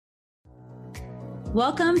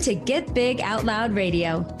Welcome to Get Big Out Loud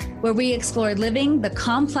Radio, where we explore living the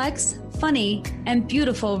complex, funny, and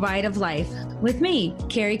beautiful ride of life with me,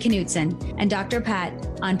 Carrie Knutson, and Dr. Pat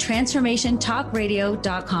on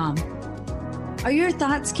TransformationTalkRadio.com. Are your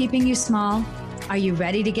thoughts keeping you small? Are you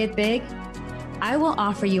ready to get big? I will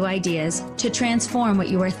offer you ideas to transform what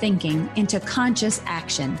you are thinking into conscious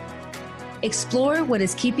action. Explore what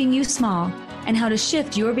is keeping you small and how to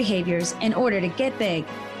shift your behaviors in order to get big.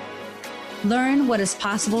 Learn what is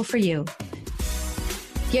possible for you.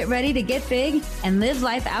 Get ready to get big and live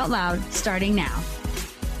life out loud starting now.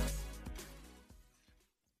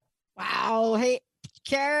 Wow. Hey,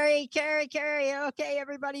 Carrie. Okay,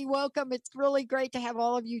 everybody, welcome. It's really great to have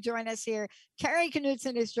all of you join us here. Carrie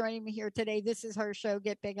Knutson is joining me here today. This is her show,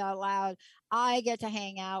 Get Big Out Loud. I get to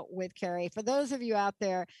hang out with Carrie. For those of you out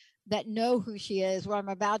there that know who she is, what I'm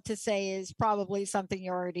about to say is probably something you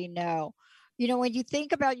already know. You know, when you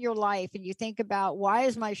think about your life and you think about why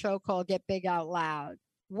is my show called Get Big Out Loud?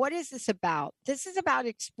 What is this about? This is about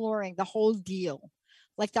exploring the whole deal,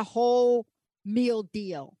 like the whole meal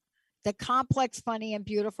deal, the complex, funny, and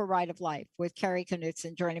beautiful ride of life with Carrie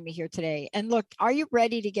Knutson joining me here today. And look, are you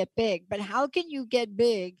ready to get big? But how can you get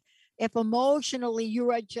big if emotionally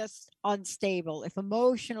you are just unstable, if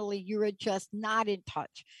emotionally you are just not in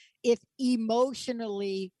touch, if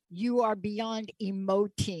emotionally you are beyond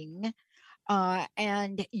emoting,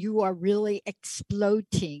 and you are really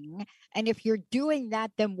exploding? And if you're doing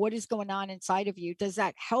that, then what is going on inside of you? Does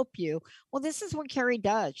that help you? Well, this is what Carrie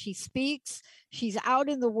does. She speaks, she's out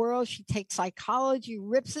in the world, she takes psychology,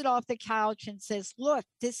 rips it off the couch and says, look,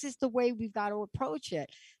 this is the way we've got to approach it.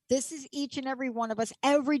 This is each and every one of us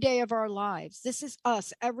every day of our lives. This is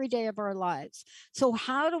us every day of our lives. So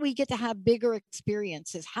how do we get to have bigger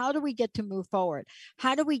experiences? How do we get to move forward?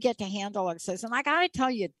 How do we get to handle ourselves? And I got to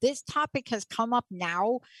tell you, this topic has come up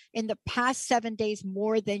now in the past 7 days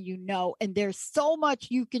more than you know. And there's so much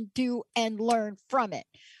you can do and learn from it.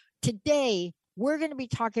 Today, we're going to be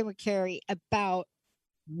talking with Carrie about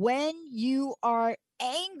when you are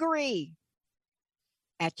angry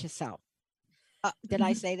at yourself. Did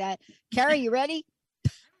I say that? Carrie, you ready?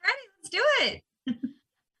 I'm ready. Let's do it.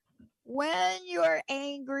 When you're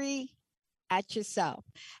angry at yourself.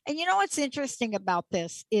 And you know what's interesting about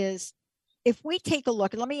this is if we take a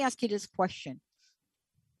look, and let me ask you this question.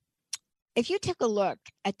 If you take a look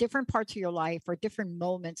at different parts of your life or different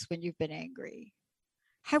moments when you've been angry,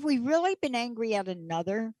 have we really been angry at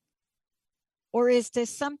another? Or is there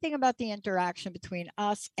something about the interaction between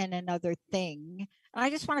us and another thing? And I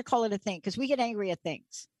just want to call it a thing because we get angry at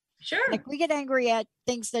things. Sure. Like we get angry at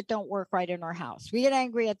things that don't work right in our house. We get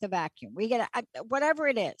angry at the vacuum. We get whatever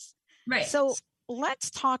it is. Right. So let's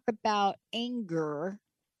talk about anger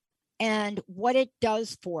and what it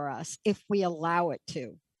does for us if we allow it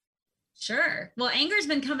to. Sure. Well, anger's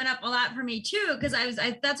been coming up a lot for me too, because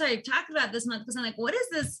that's what I've talked about this month, because I'm like, what is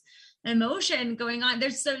this emotion going on?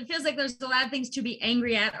 It feels like there's a lot of things to be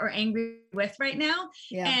angry at or angry with right now.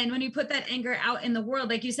 Yeah. And when you put that anger out in the world,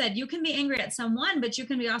 like you said, you can be angry at someone, but you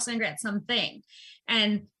can be also angry at something.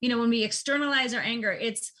 And, you know, when we externalize our anger,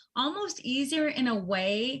 it's almost easier in a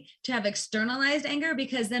way to have externalized anger,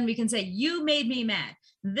 because then we can say, you made me mad.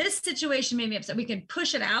 This situation made me upset. We can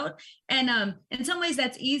push it out. And in some ways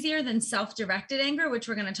that's easier than self-directed anger, which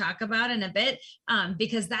we're going to talk about in a bit,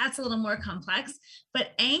 because that's a little more complex.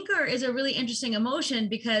 But anger is a really interesting emotion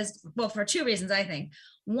because, well, for two reasons, I think.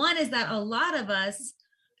 One is that a lot of us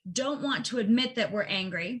don't want to admit that we're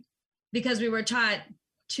angry because we were taught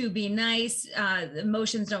to be nice.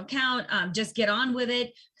 Emotions don't count. Just get on with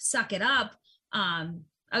it. Suck it up.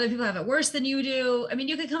 Other people have it worse than you do. I mean,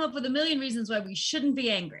 you could come up with a million reasons why we shouldn't be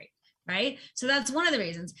angry, right? So that's one of the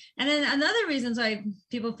reasons. And then another reason why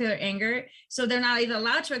people feel anger, so they're not even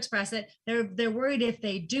allowed to express it. They're worried if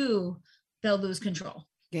they do, they'll lose control,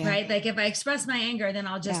 right? Like if I express my anger, then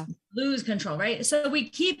I'll just lose control, right? So we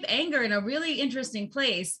keep anger in a really interesting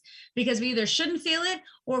place because we either shouldn't feel it,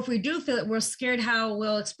 or if we do feel it, we're scared how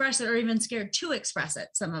we'll express it, or even scared to express it,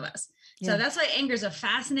 some of us. So that's why anger is a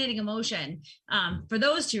fascinating emotion for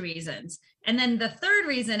those two reasons. And then the third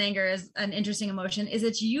reason anger is an interesting emotion is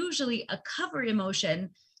it's usually a covered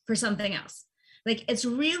emotion for something else. Like it's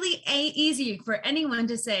really easy for anyone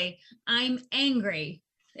to say, I'm angry.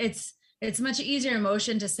 It's much easier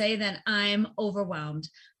emotion to say than I'm overwhelmed.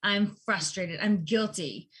 I'm frustrated. I'm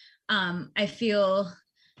guilty. I feel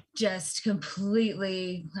just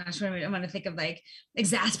completely, gosh, I'm going to think of like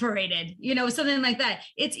exasperated, you know, something like that.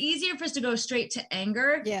 It's easier for us to go straight to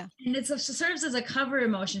anger. Yeah. And it serves as a cover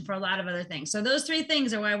emotion for a lot of other things. So those three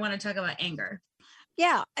things are why I want to talk about anger.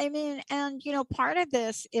 Yeah, I mean, and part of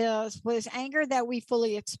this was anger that we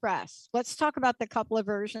fully express. Let's talk about the couple of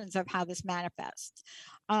versions of how this manifests.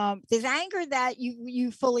 There's anger that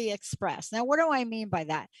you fully express. Now, what do I mean by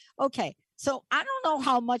that? Okay, so I don't know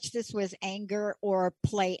how much this was anger or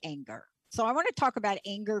play anger. So I want to talk about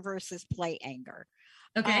anger versus play anger.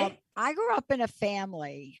 Okay. I grew up in a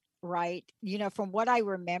family, right? From what I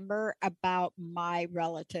remember about my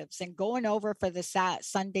relatives and going over for the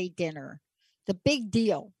Sunday dinner, the big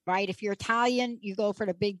deal, right? If you're Italian, you go for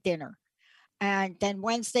the big dinner. And then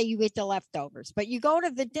Wednesday, you eat the leftovers. But you go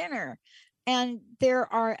to the dinner, and there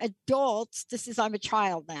are adults. I'm a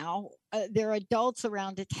child now. There are adults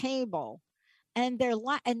around the table, and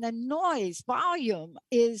and the noise volume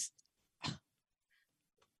is.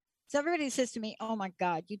 So everybody says to me, "Oh my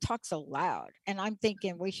God, you talk so loud," and I'm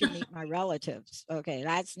thinking we should meet my relatives. Okay,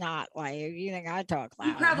 that's not like you think I talk loud.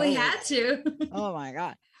 You probably had to. Oh my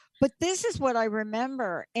God. But this is what I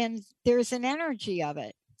remember, and there's an energy of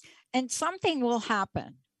it, and something will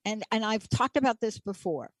happen. And I've talked about this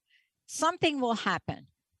before. Something will happen.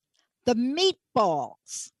 The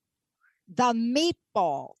meatballs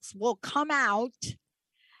will come out,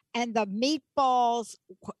 and the meatballs,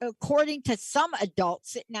 according to some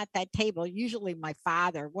adults sitting at that table, usually my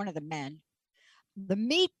father, one of the men, the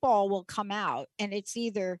meatball will come out, and it's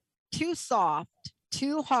either too soft,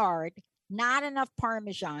 too hard, not enough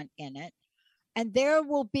Parmesan in it, and there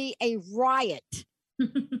will be a riot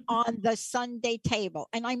on the Sunday table.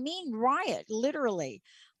 And I mean riot, literally,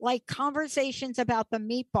 like conversations about the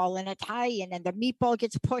meatball in Italian, and the meatball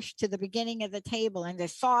gets pushed to the beginning of the table, and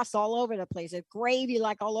there's sauce all over the place, there's gravy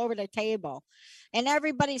like all over the table, and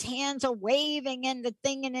everybody's hands are waving, and the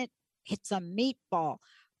thing in it, it's a meatball.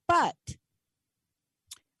 But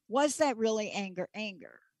was that really anger,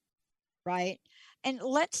 right? And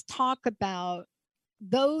let's talk about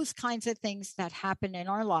those kinds of things that happen in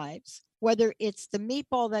our lives, whether it's the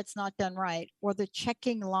meatball that's not done right or the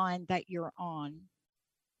checking line that you're on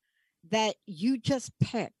that you just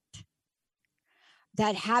picked,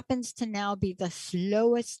 that happens to now be the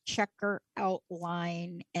slowest checker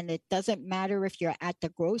outline. And it doesn't matter if you're at the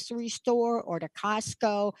grocery store or the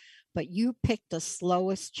Costco, but you picked the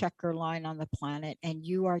slowest checker line on the planet, and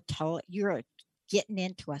you're getting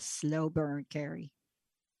into a slow burn, Carrie.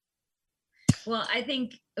 Well, I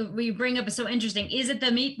think we bring up is so interesting. Is it the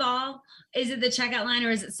meatball? Is it the checkout line, or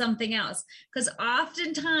is it something else? Because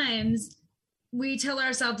oftentimes we tell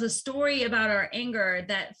ourselves a story about our anger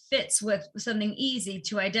that fits with something easy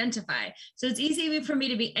to identify. So it's easy for me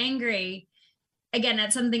to be angry, again,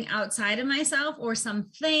 at something outside of myself or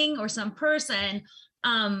something or some person,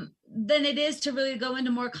 than it is to really go into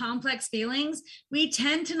more complex feelings. We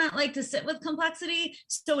tend to not like to sit with complexity.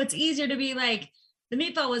 So it's easier to be like, the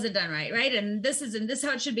meatball wasn't done right? And this isn't this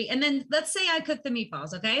how it should be. And then let's say I cook the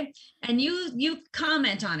meatballs, okay? And you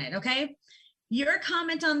comment on it, okay? Your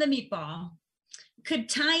comment on the meatball could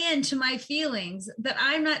tie into my feelings that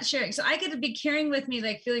I'm not sharing. So I could be carrying with me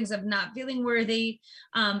like feelings of not feeling worthy.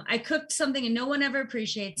 I cooked something and no one ever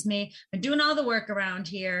appreciates me. I'm doing all the work around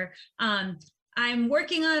here. I'm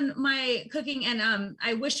working on my cooking, and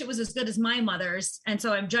I wish it was as good as my mother's. And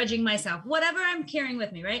so I'm judging myself, whatever I'm carrying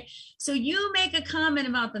with me, right? So you make a comment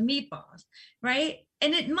about the meatballs, right?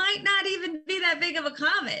 And it might not even be that big of a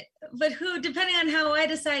comment, but depending on how I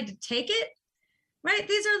decide to take it, right?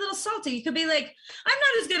 These are a little salty. You could be like, I'm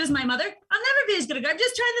not as good as my mother. I'll never be as good as I'm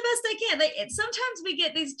just trying the best I can. Like sometimes we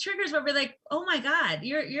get these triggers where we're like, oh my God,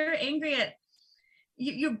 you're angry at,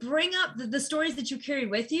 you bring up the stories that you carry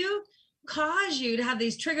with you, cause you to have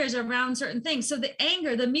these triggers around certain things. So the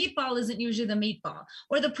anger, the meatball isn't usually the meatball,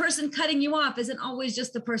 or the person cutting you off isn't always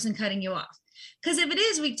just the person cutting you off. Because if it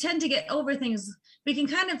is, we tend to get over things. We can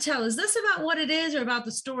kind of tell, is this about what it is or about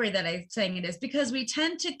the story that I'm saying it is? Because we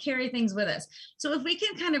tend to carry things with us. So if we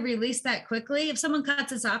can kind of release that quickly, if someone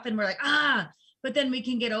cuts us off and we're like, but then we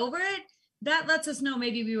can get over it, that lets us know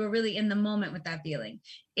maybe we were really in the moment with that feeling.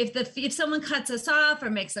 If someone cuts us off or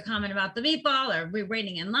makes a comment about the meatball, or we're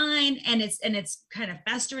waiting in line and it's kind of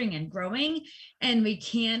festering and growing, and we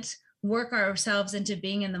can't work ourselves into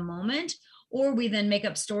being in the moment, or we then make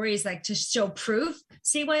up stories like to show proof.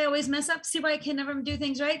 See why I always mess up? See why I can never do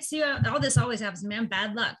things right? See all this always happens to me. I'm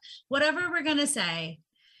bad luck. Whatever we're gonna say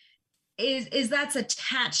is that's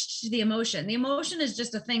attached to the emotion. The emotion is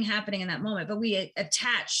just a thing happening in that moment, but we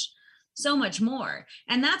attach so much more.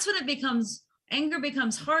 And that's when anger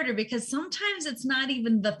becomes harder, because sometimes it's not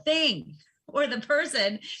even the thing or the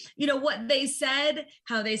person, what they said,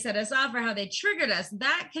 how they set us off, or how they triggered us.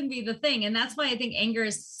 That can be the thing. And that's why I think anger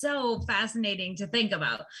is so fascinating to think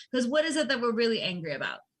about, because what is it that we're really angry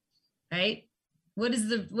about, right? What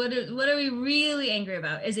are we really angry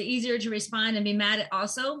about? Is it easier to respond and be mad at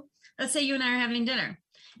also? Let's say you and I are having dinner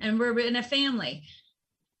and we're in a family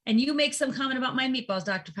and you make some comment about my meatballs,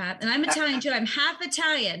 Dr. Pat, and I'm Italian too. I'm half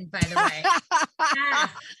Italian, by the way.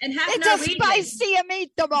 Half and half it's Norwegian. a spicy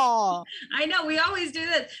meatball. I know, we always do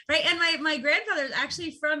this, right? And my grandfather is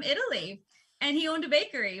actually from Italy and he owned a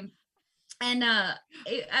bakery. And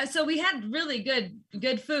so we had really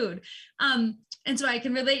good food. And so I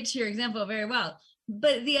can relate to your example very well.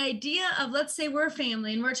 But the idea of, let's say we're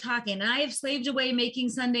family and we're talking and I have slaved away making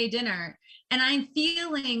Sunday dinner and I'm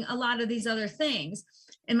feeling a lot of these other things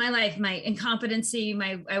in my life, my incompetency,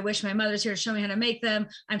 I wish my mother's here to show me how to make them.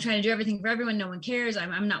 I'm trying to do everything for everyone. No one cares.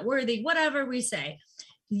 I'm not worthy, whatever we say.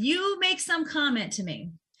 You make some comment to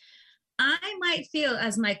me. I might feel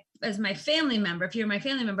as my family member, if you're my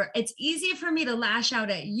family member, it's easier for me to lash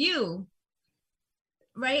out at you,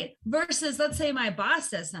 right? Versus, let's say my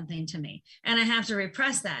boss says something to me and I have to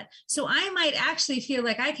repress that. So I might actually feel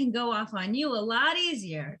like I can go off on you a lot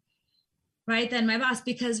easier, right, than my boss,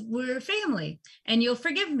 because we're family and you'll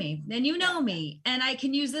forgive me and you know me. And I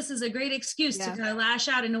can use this as a great excuse to kind of lash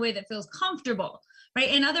out in a way that feels comfortable, right?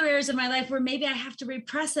 In other areas of my life where maybe I have to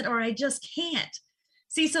repress it or I just can't.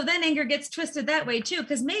 See, so then anger gets twisted that way too,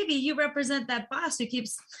 because maybe you represent that boss who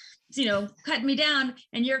keeps, cutting me down,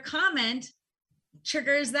 and your comment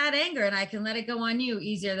triggers that anger and I can let it go on you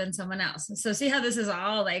easier than someone else. So see how this is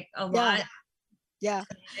all like a lot. Yeah.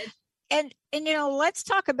 And let's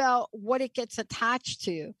talk about what it gets attached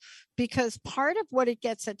to, because part of what it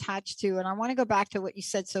gets attached to, and I want to go back to what you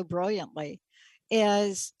said so brilliantly,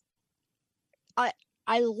 is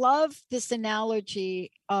I love this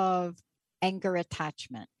analogy of anger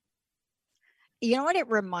attachment. You know what it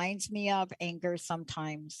reminds me of? Anger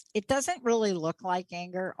sometimes. It doesn't really look like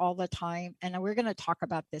anger all the time. And we're going to talk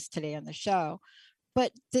about this today on the show.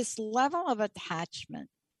 But this level of attachment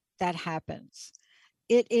that happens,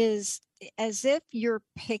 it is as if you're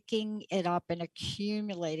picking it up and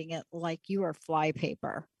accumulating it like you are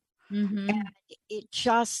flypaper. Mm-hmm. And it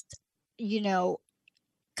just,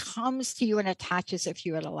 comes to you and attaches if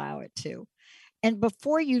you would allow it to. And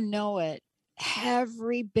before you know it,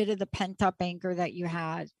 every bit of the pent up anger that you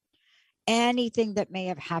had, anything that may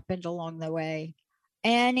have happened along the way,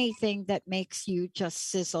 anything that makes you just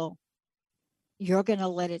sizzle, you're going to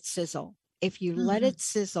let it sizzle. If you let it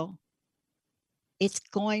sizzle, it's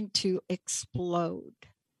going to explode,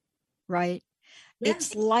 right? Yeah.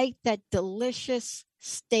 It's like that delicious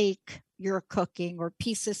steak you're cooking or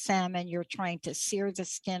piece of salmon you're trying to sear the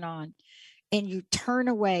skin on, and you turn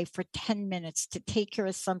away for 10 minutes to take care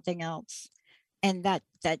of something else. And that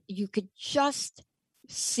you could just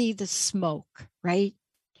see the smoke, right?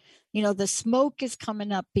 The smoke is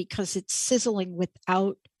coming up because it's sizzling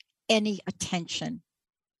without any attention.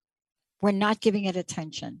 We're not giving it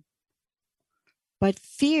attention. But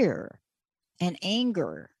fear and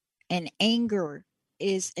anger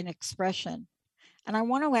is an expression. And I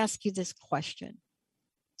want to ask you this question.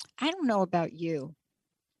 I don't know about you,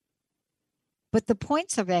 but the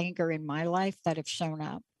points of anger in my life that have shown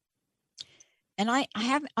up, and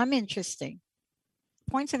I'm interesting.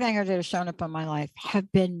 Points of anger that have shown up in my life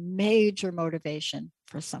have been major motivation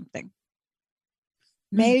for something.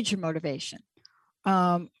 Major motivation.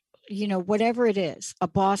 Whatever it is, a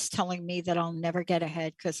boss telling me that I'll never get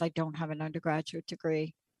ahead because I don't have an undergraduate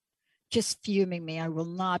degree, just fuming me. I will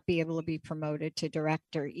not be able to be promoted to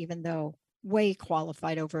director, even though way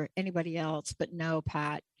qualified over anybody else. But no,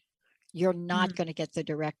 Pat, you're not going to get the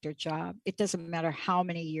director job. It doesn't matter how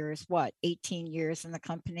many years, 18 years in the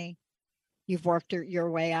company, you've worked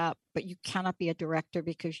your way up, but you cannot be a director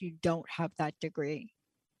because you don't have that degree.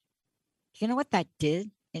 You know what that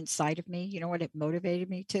did inside of me? You know what it motivated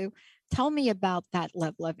me to? Tell me about that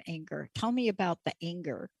level of anger. Tell me about the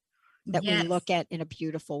anger that we look at in a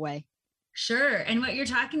beautiful way. Sure. And what you're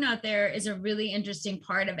talking about there is a really interesting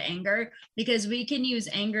part of anger, because we can use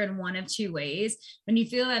anger in one of two ways. When you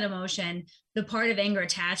feel that emotion, the part of anger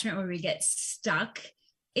attachment where we get stuck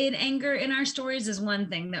in anger in our stories is one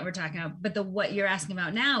thing that we're talking about. But what you're asking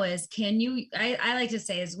about now is, I like to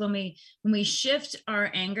say is when we shift our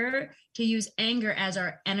anger to use anger as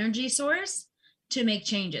our energy source to make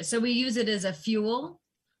changes. So we use it as a fuel,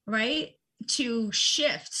 right? To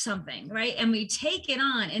shift something, right? And we take it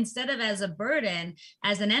on instead of as a burden,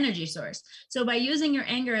 as an energy source. So by using your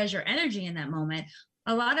anger as your energy in that moment,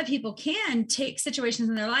 a lot of people can take situations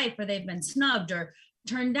in their life where they've been snubbed or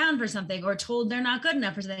turned down for something or told they're not good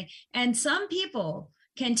enough for something. And some people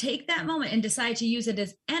can take that moment and decide to use it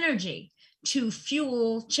as energy to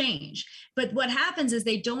fuel change. But what happens is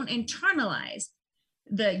they don't internalize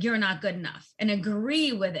the you're not good enough and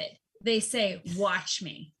agree with it they say, watch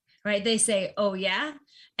me, right? They say, oh yeah.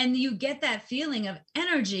 And you get that feeling of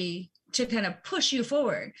energy to kind of push you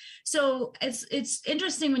forward. So it's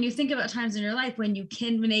interesting when you think about times in your life when you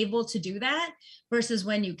can been able to do that versus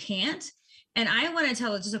when you can't. And I want to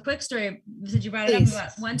tell just a quick story since you brought it up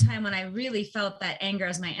about one time when I really felt that anger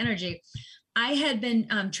as my energy. I had been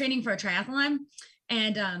training for a triathlon,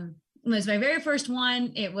 and it was my very first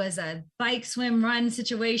one. It was a bike, swim, run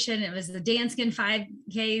situation. It was the Danskin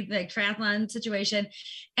 5K like triathlon situation.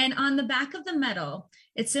 And on the back of the medal,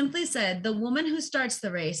 it simply said, the woman who starts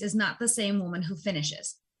the race is not the same woman who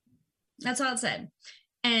finishes. That's all it said.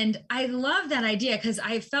 And I love that idea because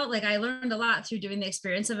I felt like I learned a lot through doing the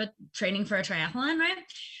experience of a training for a triathlon, right?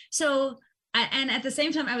 So, and at the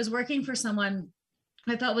same time, I was working for someone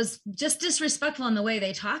I felt was just disrespectful in the way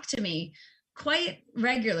they talked to me quite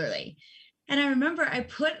regularly. And I remember I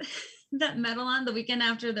put that medal on the weekend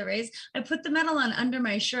after the race. I put the medal on under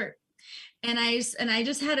my shirt. And I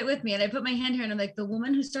just had it with me, and I put my hand here, and I'm like, the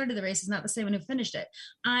woman who started the race is not the same one who finished it.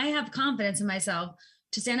 I have confidence in myself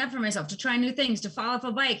to stand up for myself, to try new things, to fall off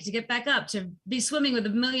a bike, to get back up, to be swimming with a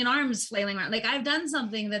million arms flailing around. Like I've done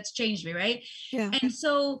something that's changed me, right? Yeah. And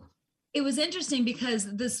so it was interesting because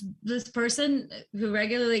this person who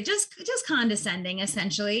regularly just condescending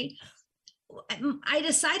essentially, I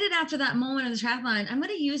decided after that moment of the triathlon, I'm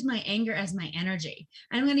going to use my anger as my energy.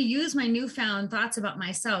 I'm going to use my newfound thoughts about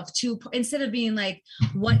myself to, instead of being like,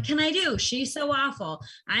 what can I do? She's so awful.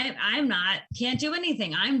 I'm not, can't do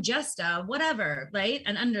anything. I'm just a whatever, right?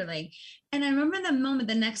 An underling. And I remember the moment,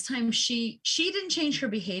 the next time she didn't change her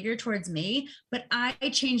behavior towards me, but I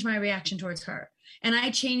changed my reaction towards her. And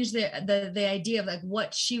I changed the idea of like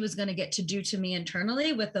what she was going to get to do to me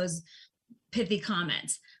internally with those pithy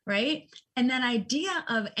comments, right? And that idea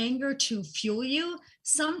of anger to fuel you,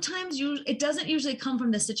 sometimes it doesn't usually come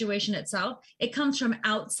from the situation itself. It comes from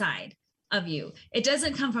outside of you. It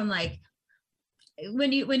doesn't come from like,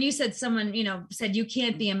 when you said someone, said you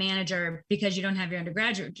can't be a manager because you don't have your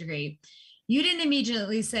undergraduate degree, you didn't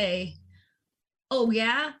immediately say, oh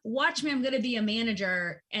yeah, watch me, I'm going to be a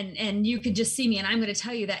manager, and you could just see me and I'm going to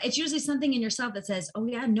tell you that. It's usually something in yourself that says, oh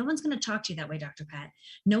yeah, no one's going to talk to you that way, Dr. Pat.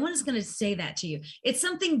 No one is going to say that to you. It's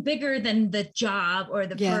something bigger than the job or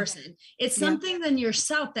the person. It's something than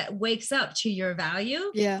yourself that wakes up to your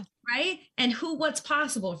value. Yeah. Right? And what's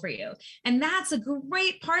possible for you. And that's a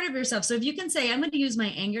great part of yourself. So if you can say, I'm going to use my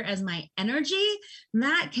anger as my energy,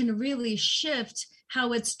 that can really shift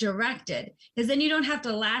how it's directed, because then you don't have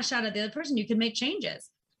to lash out at the other person. You can make changes,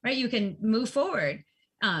 right? You can move forward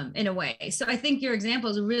in a way. So I think your example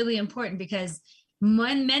is really important, because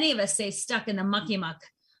when many of us stay stuck in the mucky muck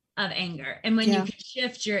of anger, and when you can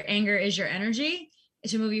shift your anger is your energy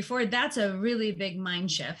to move you forward, that's a really big mind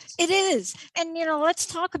shift. It is. And, let's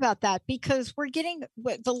talk about that, because we're getting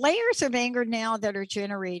the layers of anger now that are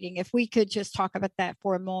generating. If we could just talk about that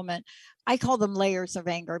for a moment, I call them layers of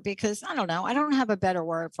anger because I don't know, I don't have a better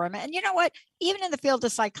word for them. And you know what, even in the field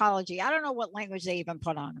of psychology, I don't know what language they even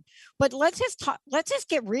put on them, but let's just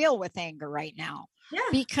get real with anger right now. Yeah.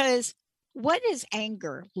 Because what does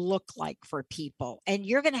anger look like for people? And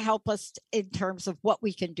you're going to help us in terms of what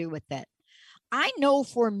we can do with it. I know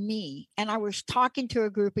for me, and I was talking to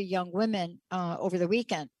a group of young women over the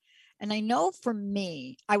weekend, and I know for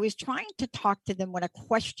me, I was trying to talk to them when a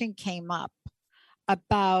question came up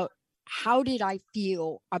about how did I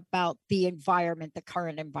feel about the environment, the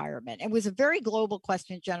current environment. It was a very global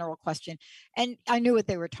question, general question, and I knew what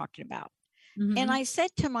they were talking about. Mm-hmm. And I said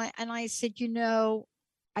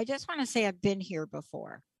I just want to say I've been here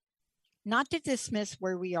before. Not to dismiss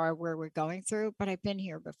where we are, where we're going through, but I've been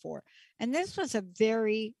here before. And this was a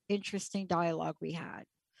very interesting dialogue we had,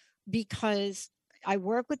 because I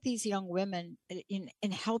work with these young women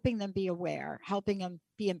in helping them be aware, helping them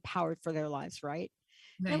be empowered for their lives, right?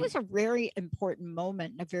 It was a very important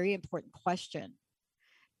moment, a very important question.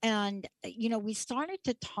 And, we started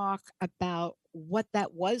to talk about what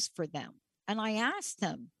that was for them. And I asked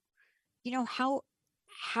them,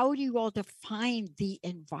 how do you all define the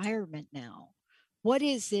environment now? What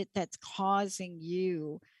is it that's causing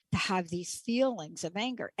you to have these feelings of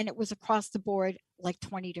anger? And it was across the board, like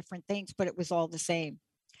 20 different things, but it was all the same.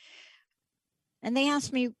 And they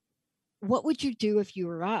asked me, what would you do if you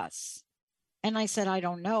were us? And I said, I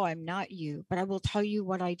don't know. I'm not you, but I will tell you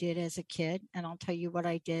what I did as a kid. And I'll tell you what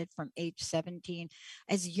I did from age 17.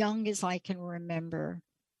 As young as I can remember,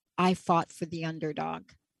 I fought for the underdog.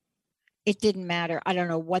 It didn't matter. I don't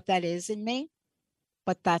know what that is in me,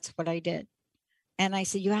 but that's what I did. And I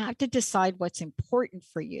said, you have to decide what's important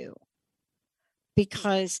for you.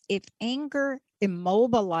 Because if anger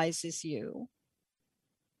immobilizes you,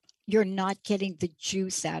 you're not getting the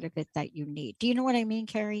juice out of it that you need. Do you know what I mean,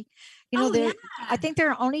 Carrie? Oh, yeah. I think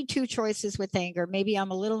there are only two choices with anger. Maybe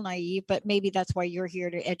I'm a little naive, but maybe that's why you're here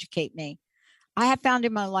to educate me. I have found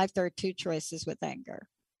in my life there are two choices with anger.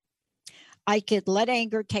 I could let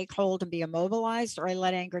anger take hold and be immobilized, or I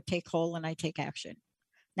let anger take hold and I take action.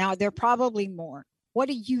 Now, there are probably more. What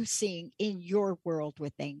are you seeing in your world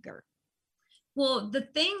with anger? Well, the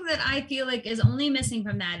thing that I feel like is only missing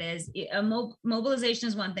from that is mobilization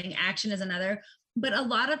is one thing, action is another. But a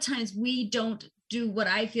lot of times we don't do what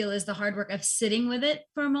I feel is the hard work of sitting with it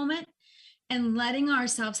for a moment and letting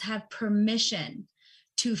ourselves have permission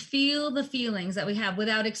to feel the feelings that we have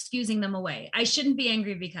without excusing them away. I shouldn't be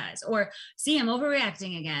angry because, or see, I'm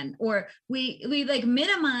overreacting again, or we like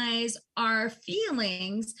minimize our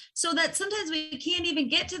feelings so that sometimes we can't even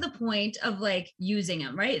get to the point of like using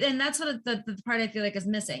them, right? And that's what the part I feel like is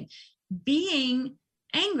missing. Being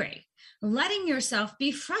angry, letting yourself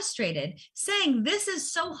be frustrated, saying this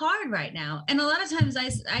is so hard right now. And a lot of times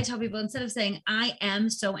I tell people, instead of saying I am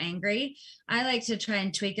so angry, I like to try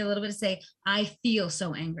and tweak it a little bit to say I feel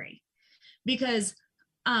so angry. Because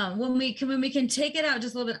when we can take it out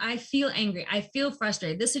just a little bit, I feel angry, I feel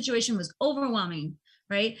frustrated, this situation was overwhelming,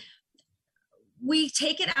 right? We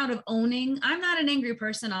take it out of owning. I'm not an angry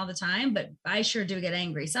person all the time, but I sure do get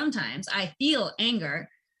angry sometimes. I feel anger,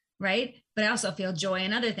 right? But I also feel joy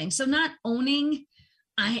and other things. So not owning,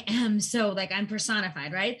 I am so like I'm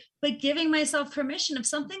personified, right? But giving myself permission if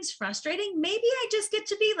something's frustrating, maybe I just get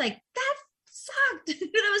to be like, that sucked.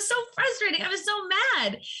 That was so frustrating. I was so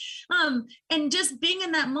mad. And just being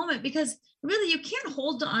in that moment, because really you can't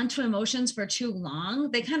hold on to emotions for too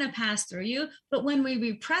long. They kind of pass through you. But when we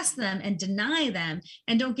repress them and deny them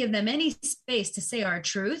and don't give them any space to say our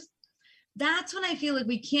truth, that's when I feel like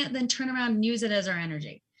we can't then turn around and use it as our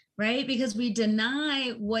energy, right? Because we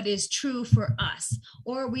deny what is true for us,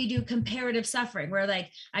 or we do comparative suffering. We're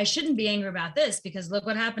like, I shouldn't be angry about this because look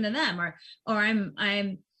what happened to them, or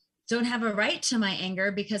I'm don't have a right to my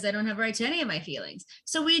anger because I don't have a right to any of my feelings.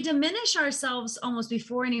 So we diminish ourselves almost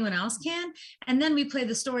before anyone else can. And then we play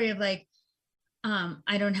the story of like,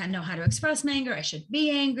 I don't know how to express my anger. I should be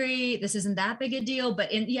angry. This isn't that big a deal.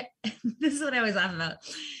 But this is what I always laugh about.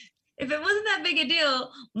 If it wasn't that big a deal,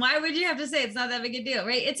 why would you have to say it's not that big a deal,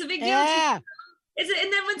 right? It's a big deal. Yeah. And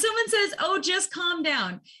then when someone says, oh, just calm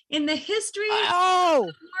down, in the history of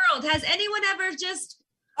the world, has anyone ever just,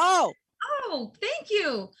 oh, thank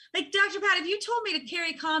you. Like, Dr. Pat, if you told me to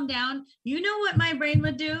Carrie, calm down, you know what my brain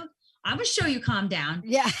would do? I'm going to show you calm down.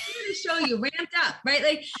 Yeah. I'm going to show you ramped up, right?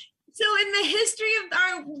 Like, so in the history of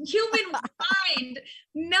our human mind,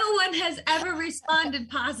 no one has ever responded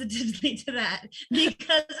positively to that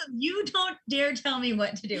because you don't dare tell me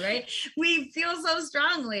what to do, right? We feel so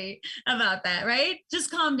strongly about that, right?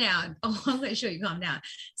 Just calm down. Oh, I'm going to show you calm down.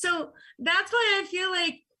 So that's why I feel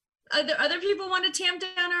like other people want to tamp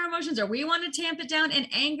down our emotions, or we want to tamp it down. And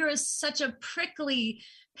anger is such a prickly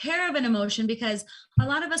pair of an emotion because a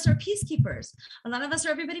lot of us are peacekeepers. A lot of us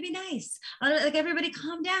are everybody be nice. Like everybody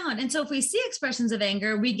calm down. And so if we see expressions of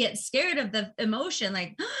anger, we get scared of the emotion,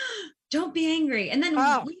 like, don't be angry. And then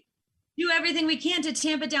we do everything we can to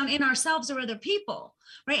tamp it down in ourselves or other people,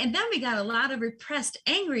 right? And then we got a lot of repressed,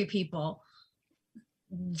 angry people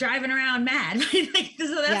driving around mad, right? Like,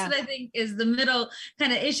 so that's what I think is the middle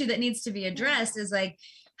kind of issue that needs to be addressed, is like,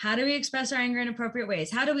 how do we express our anger in appropriate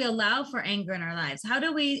ways? How do we allow for anger in our lives? How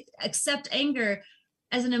do we accept anger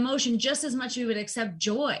as an emotion just as much as we would accept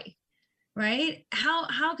joy, right?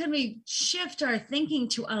 How can we shift our thinking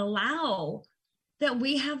to allow that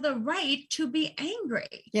we have the right to be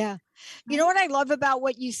angry? Yeah. You know what I love about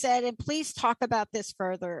what you said, and please talk about this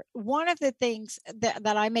further. One of the things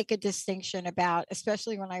that I make a distinction about,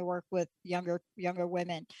 especially when I work with younger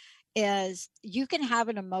women, is you can have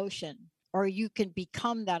an emotion or you can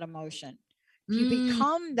become that emotion. If you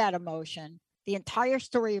become that emotion, the entire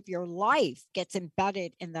story of your life gets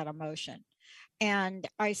embedded in that emotion. And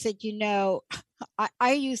I said,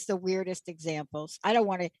 I use the weirdest examples. I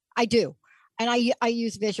do. And I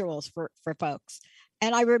use visuals for folks.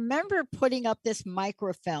 And I remember putting up this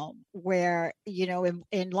microfilm where,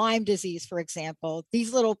 in Lyme disease, for example,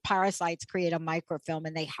 these little parasites create a microfilm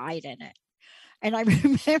and they hide in it. And I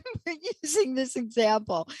remember using this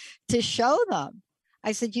example to show them.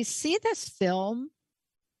 I said, you see this film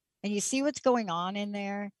and you see what's going on in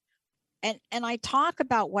there? And I talk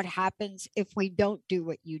about what happens if we don't do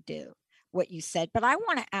what you said. But I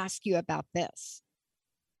want to ask you about this.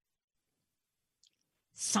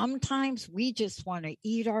 Sometimes we just want to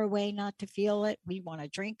eat our way not to feel it. We want to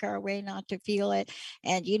drink our way not to feel it.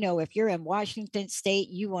 And, if you're in Washington State,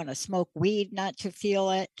 you want to smoke weed not to feel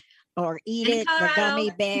it. or eat In it, the Colorado. gummy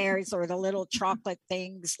bears or the little chocolate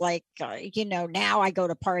things. Like, now I go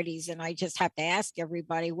to parties and I just have to ask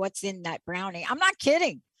everybody what's in that brownie. I'm not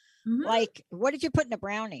kidding. Mhm. Like, what did you put in a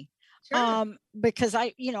brownie? Sure. Because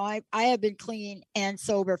I have been clean and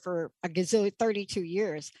sober for a gazillion 32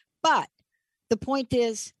 years. But the point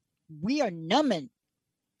is, we are numbing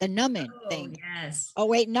the numbing thing. Yes. Oh,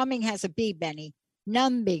 wait, numbing has a B, Benny.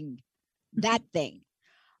 Numbing that thing,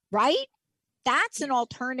 right? That's an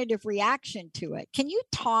alternative reaction to it. Can you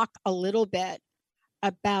talk a little bit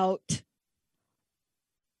about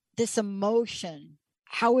this emotion,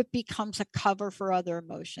 how it becomes a cover for other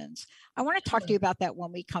emotions? I want to talk to you about that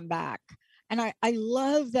when we come back. And I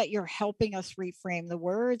love that you're helping us reframe the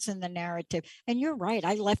words and the narrative. And you're right.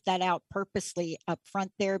 I left that out purposely up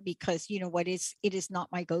front there because it is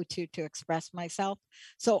not my go-to to express myself.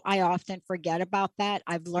 So I often forget about that.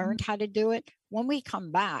 I've learned how to do it. When we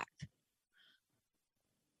come back,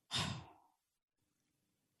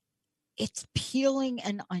 it's peeling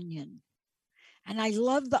an onion. And I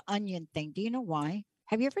love the onion thing. Do you know why?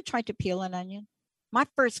 Have you ever tried to peel an onion? My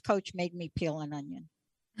first coach made me peel an onion.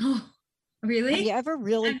 Oh, really? Have you ever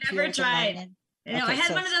really I've never tried. An onion? I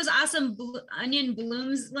had one of those awesome onion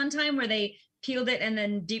blooms one time where they peeled it and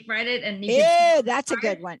then deep fried it. And that's a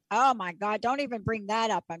good one. Oh my God. Don't even bring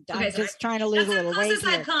that up. I'm just trying to lose a little weight here.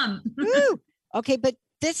 I've come. Woo! Okay. But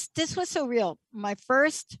this was so real. My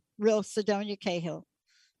first real Sidonia Cahill,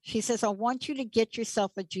 she says, I want you to get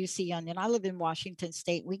yourself a juicy onion. I live in Washington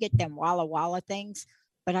State. We get them Walla Walla things,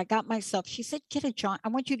 but I got myself, she said, I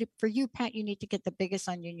want you to, for you, Pat, you need to get the biggest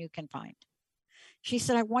onion you can find. She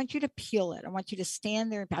said, I want you to peel it. I want you to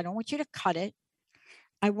stand there. I don't want you to cut it.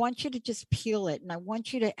 I want you to just peel it. And I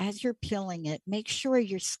want you to, as you're peeling it, make sure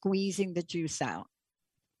you're squeezing the juice out.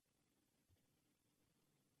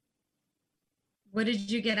 What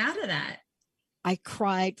did you get out of that? I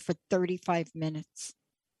cried for 35 minutes.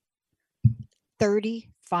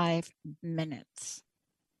 35 minutes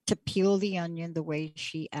to peel the onion the way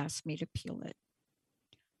she asked me to peel it.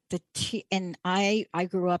 And I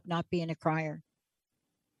grew up not being a crier.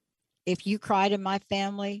 If you cried in my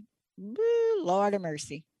family, Lord of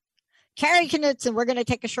mercy. Carrie Knudsen, we're going to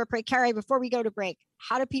take a short break. Carrie, before we go to break,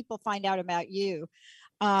 how do people find out about you?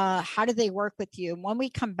 How do they work with you? And when we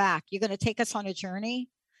come back, you're going to take us on a journey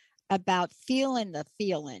about feeling the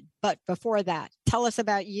feeling. But before that, tell us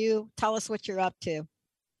about you. Tell us what you're up to.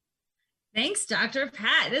 Thanks, Dr.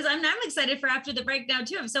 Pat. I'm excited for after the break now,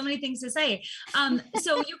 too. I have so many things to say.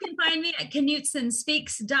 So you can find me at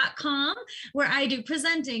KnudsenSpeaks.com, where I do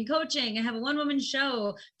presenting, coaching. I have a one-woman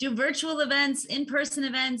show, do virtual events, in-person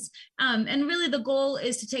events. And really the goal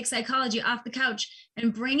is to take psychology off the couch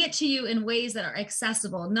and bring it to you in ways that are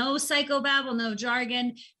accessible. No psychobabble, no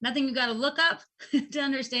jargon, nothing you got to look up to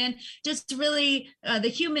understand. Just really the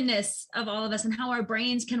humanness of all of us and how our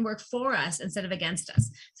brains can work for us instead of against us.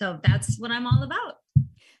 So that's what I'm all about.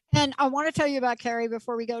 And I want to tell you about Carrie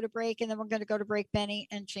before we go to break, and then we're going to go to break, Benny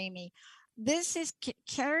and Jamie.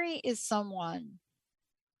 Carrie is someone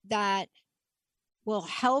that will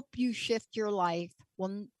help you shift your life,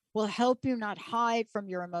 will help you not hide from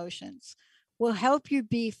your emotions, will help you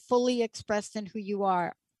be fully expressed in who you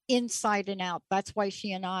are inside and out. That's why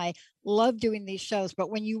she and I love doing these shows.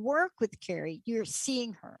 But when you work with Carrie, you're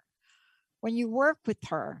seeing her. When you work with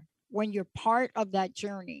her, when you're part of that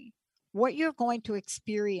journey, what you're going to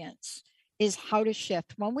experience is how to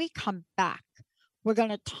shift. When we come back, we're going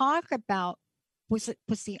to talk about, was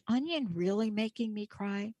the onion really making me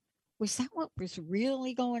cry? Was that what was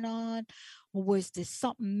really going on? Or was there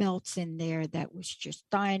something else in there that was just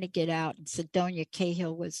dying to get out? And Sidonia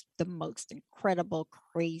Cahill was the most incredible,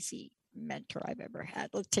 crazy mentor I've ever had.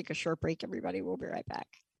 Let's take a short break, everybody. We'll be right back.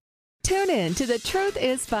 Tune in to The Truth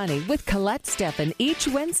is Funny with Colette Steffen each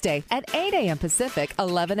Wednesday at 8 a.m. Pacific,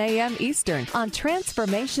 11 a.m. Eastern on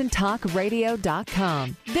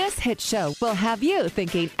TransformationTalkRadio.com. This hit show will have you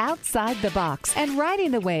thinking outside the box and riding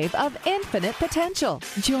the wave of infinite potential.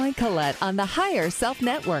 Join Colette on the Higher Self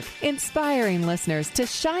Network, inspiring listeners to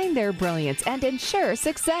shine their brilliance and ensure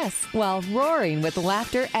success while roaring with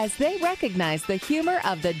laughter as they recognize the humor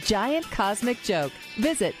of the giant cosmic joke.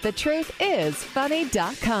 Visit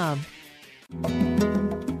TheTruthIsFunny.com.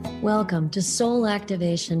 Welcome to Soul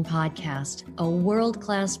Activation Podcast, a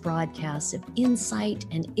world-class broadcast of insight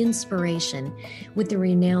and inspiration with the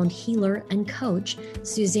renowned healer and coach,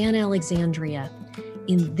 Suzanne Alexandria.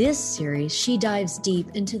 In this series, she dives deep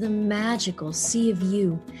into the magical sea of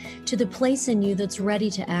you, to the place in you that's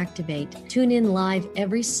ready to activate. Tune in live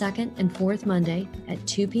every second and fourth Monday at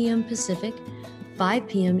 2 p.m. Pacific, 5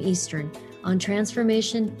 p.m. Eastern on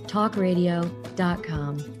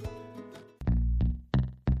TransformationTalkRadio.com.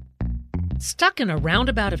 Stuck in a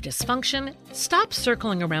roundabout of dysfunction? Stop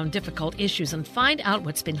circling around difficult issues and find out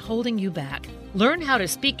what's been holding you back. Learn how to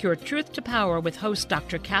speak your truth to power with host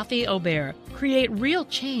Dr. Kathy Obear. Create real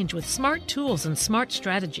change with smart tools and smart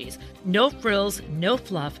strategies. No frills, no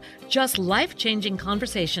fluff, just life-changing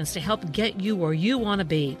conversations to help get you where you want to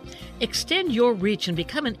be. Extend your reach and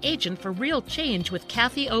become an agent for real change with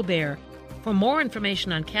Kathy Obear. For more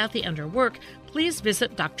information on Kathy and her work, please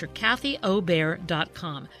visit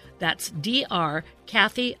drkathyobear.com. That's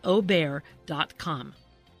drkathyobear.com.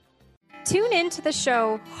 Tune in to the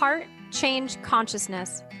show Heart Change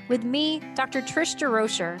Consciousness with me, Dr. Trish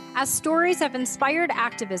DeRocher, as stories of inspired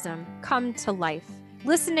activism come to life.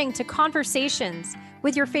 Listening to conversations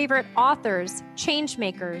with your favorite authors, change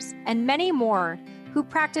makers, and many more who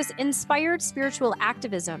practice inspired spiritual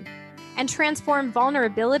activism and transform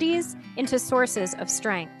vulnerabilities into sources of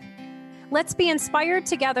strength. Let's be inspired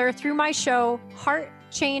together through my show, Heart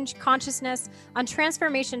Change Consciousness, on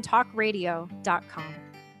TransformationTalkRadio.com.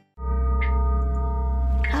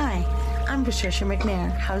 Hi, I'm Patricia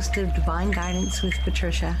McNair, host of Divine Guidance with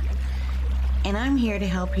Patricia, and I'm here to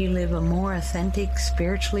help you live a more authentic,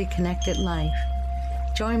 spiritually connected life.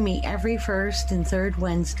 Join me every first and third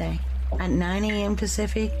Wednesday at 9 a.m.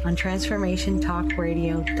 Pacific on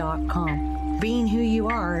TransformationTalkRadio.com. Being who you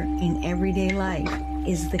are in everyday life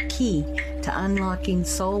is the key to unlocking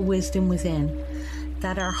soul wisdom within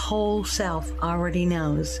that our whole self already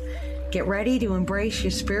knows. Get ready to embrace your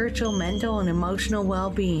spiritual, mental, and emotional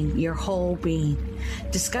well-being, your whole being.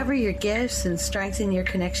 Discover your gifts and strengthen your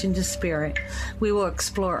connection to spirit. We will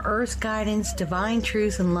explore earth guidance, divine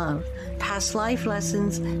truth and love, past life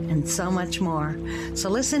lessons, and so much more. So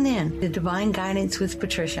listen in to Divine Guidance with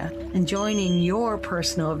Patricia and join in your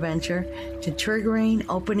personal adventure to triggering,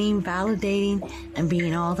 opening, validating, and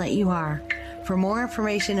being all that you are. For more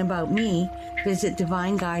information about me, visit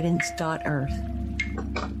divineguidance.earth.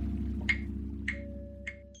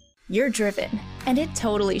 You're driven, and it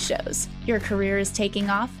totally shows. Your career is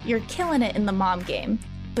taking off, you're killing it in the mom game.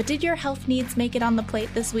 But did your health needs make it on the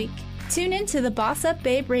plate this week? Tune in to the Boss Up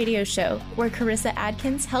Babe radio show, where Carissa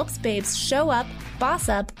Adkins helps babes show up, boss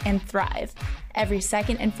up, and thrive. Every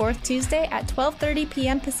second and fourth Tuesday at 12:30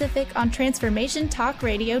 p.m. Pacific on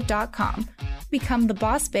TransformationTalkRadio.com. Become the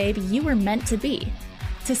boss babe you were meant to be.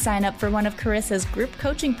 To sign up for one of Carissa's group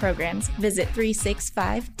coaching programs, visit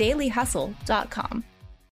 365dailyhustle.com.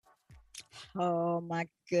 Oh, my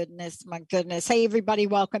goodness. My goodness. Hey, everybody.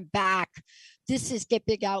 Welcome back. This is Get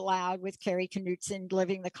Big Out Loud with Carrie Knudsen,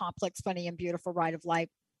 living the complex, funny, and beautiful ride of life.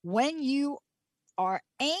 When you are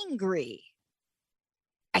angry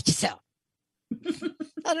at yourself.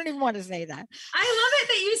 I don't even want to say that. I love it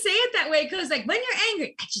that you say it that way, because like when you're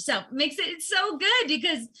angry at yourself, it makes it so good,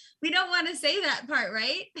 because we don't want to say that part,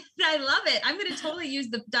 right? I love it. I'm going to totally use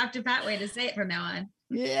the Dr. Pat way to say it from now on.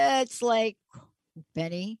 Yeah, it's like,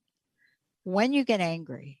 Benny, when you get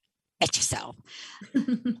angry at yourself,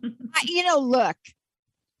 look,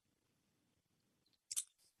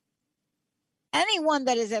 anyone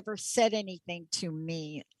that has ever said anything to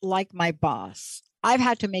me, like my boss, I've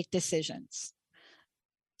had to make decisions.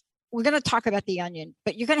 We're going to talk about the onion,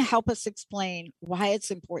 but you're going to help us explain why it's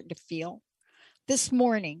important to feel. 2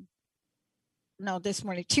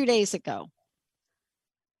 days ago.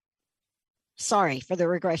 Sorry for the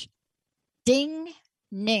regression. Ding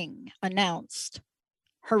Ning announced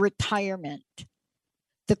her retirement.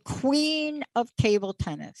 The queen of table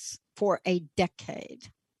tennis for a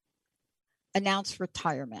decade announced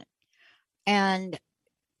retirement. And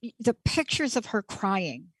the pictures of her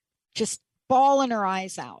crying, just bawling her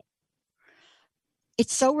eyes out. It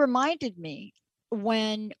so reminded me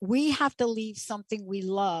when we have to leave something we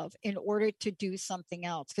love in order to do something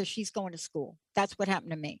else, because she's going to school. That's what happened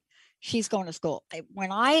to me. She's going to school.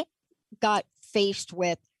 When I got faced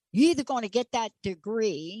with, you're either going to get that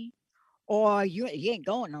degree or you ain't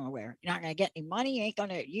going nowhere. You're not going to get any money. It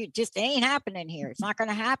ain't happening here. It's not going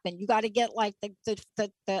to happen. You got to get like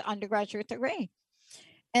the undergraduate degree.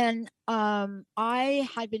 And I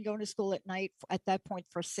had been going to school at night at that point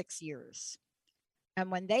for 6 years. And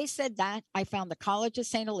when they said that, I found the College of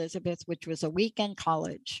St. Elizabeth, which was a weekend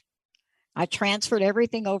college. I transferred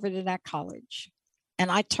everything over to that college. And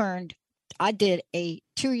I did a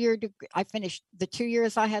 2-year degree. I finished the 2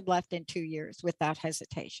 years I had left in 2 years without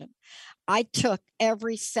hesitation. I took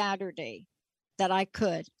every Saturday that I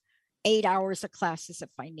could, 8 hours of classes if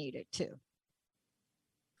I needed to.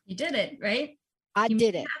 You did it, right? I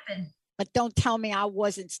did it. But don't tell me I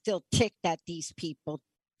wasn't still ticked at these people.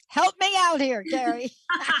 Help me out here, Gary.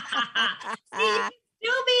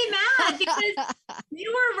 You'll be mad because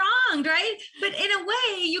you were wronged, right? But in a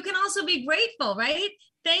way, you can also be grateful, right?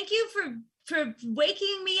 Thank you for for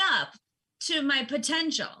waking me up to my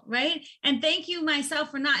potential, right? And thank you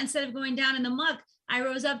myself for not, instead of going down in the muck, I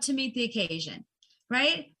rose up to meet the occasion,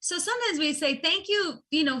 right? So sometimes we say, thank you,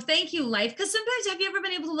 thank you, life. Because sometimes, have you ever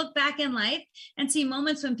been able to look back in life and see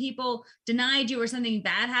moments when people denied you or something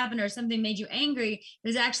bad happened or something made you angry? It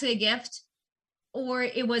was actually a gift, or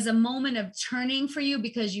it was a moment of turning for you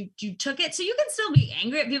because you took it. So you can still be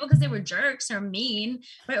angry at people because they were jerks or mean,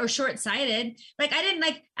 right? Or short-sighted. Like I didn't,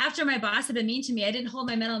 like, after my boss had been mean to me, I didn't hold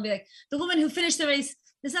my medal and be like, the woman who finished the race,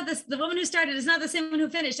 it's not this, the woman who started is not the same one who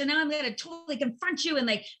finished. And now I'm going to totally confront you and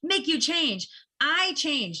like make you change. I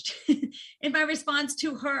changed in my response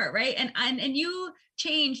to her, right? And you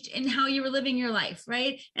changed in how you were living your life,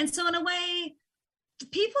 right? And so in a way,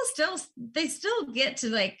 people still get to,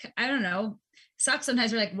 like, I don't know, suck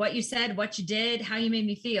sometimes. We're like, what you said, what you did, how you made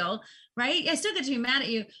me feel, right? I still get to be mad at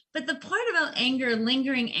you. But the part about anger,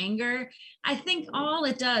 lingering anger, I think all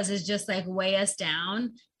it does is just like weigh us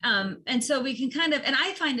down. And so we can kind of, and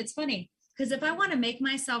I find it's funny because if I want to make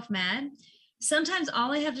myself mad, sometimes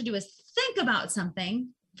all I have to do is think about something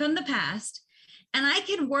from the past, and I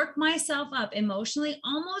can work myself up emotionally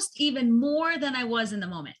almost even more than I was in the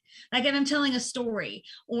moment. Like if I'm telling a story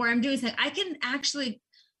or I'm doing something, I can actually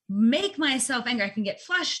make myself angry. I can get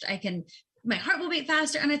flushed. My heart will beat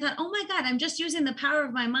faster. And I thought, oh my God, I'm just using the power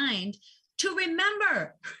of my mind to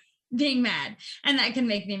remember being mad, and that can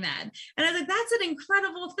make me mad. And I was like, that's an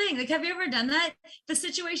incredible thing. Like, have you ever done that? The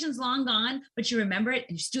situation's long gone, but you remember it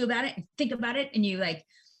and you stew about it and think about it. And you like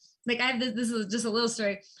I have this is just a little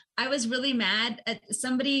story. I was really mad at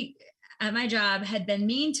somebody at my job had been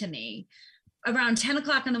mean to me around 10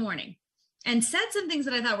 o'clock in the morning and said some things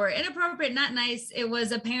that I thought were inappropriate, not nice. It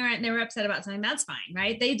was a parent and they were upset about something. That's fine,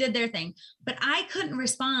 right? They did their thing, but I couldn't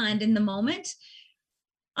respond in the moment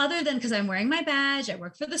other than because I'm wearing my badge, I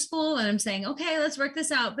work for the school, and I'm saying, okay, let's work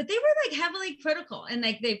this out. But they were like heavily critical and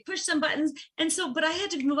like they pushed some buttons. And so, but I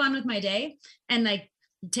had to move on with my day and like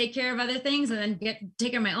take care of other things and then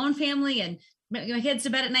take care of my own family and my kids to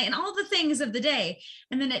bed at night and all the things of the day.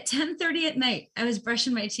 And then at 10:30 at night, I was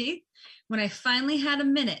brushing my teeth when I finally had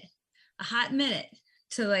a hot minute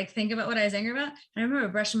to like think about what I was angry about. And I remember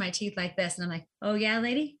brushing my teeth like this. And I'm like, oh yeah,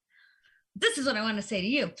 lady, this is what I want to say to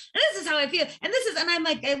you. And this is how I feel. And I'm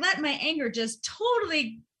like, I let my anger just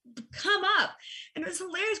totally come up. And it was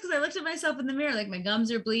hilarious because I looked at myself in the mirror, like my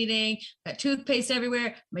gums are bleeding, got toothpaste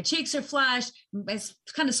everywhere, my cheeks are flushed, I'm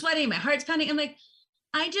kind of sweaty, my heart's pounding. I'm like,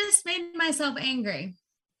 I just made myself angry,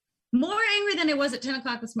 more angry than I was at 10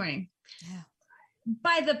 o'clock this morning. Yeah.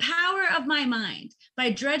 By the power of my mind,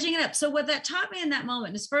 by dredging it up. So what that taught me in that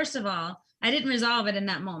moment is, first of all, I didn't resolve it in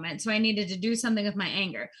that moment. So I needed to do something with my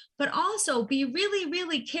anger, but also be really,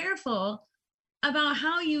 really careful about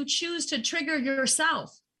how you choose to trigger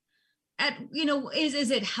yourself.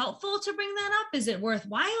 Is it helpful to bring that up? Is it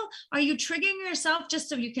worthwhile? Are you triggering yourself just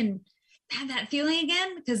so you can have that feeling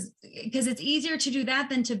again? Because it's easier to do that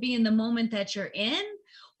than to be in the moment that you're in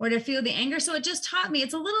or to feel the anger. So it just taught me,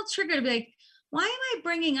 it's a little trigger to be like, why am I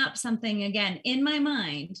bringing up something again in my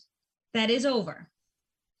mind that is over?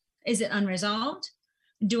 Is it unresolved?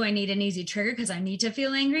 Do I need an easy trigger because I need to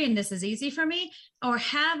feel angry and this is easy for me? Or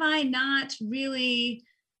have I not really,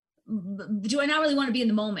 do I not really want to be in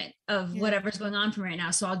the moment of whatever's going on for me right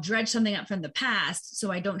now? So I'll dredge something up from the past so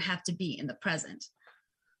I don't have to be in the present.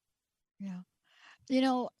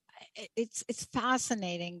 Yeah. It's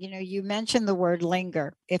fascinating. You mentioned the word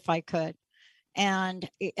linger, if I could. And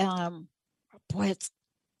boy,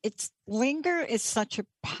 it's linger is such a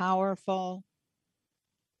powerful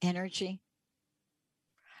energy.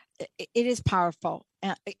 It is powerful.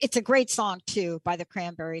 It's a great song too by the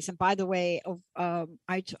Cranberries. And by the way,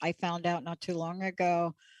 I found out not too long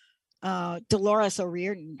ago, Dolores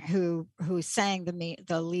O'Riordan, who sang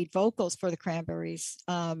the lead vocals for the Cranberries,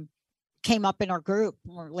 came up in our group.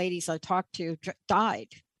 Or ladies I talked to died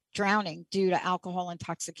drowning due to alcohol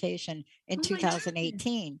intoxication in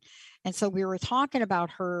 2018. And so we were talking about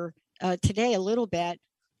her today a little bit,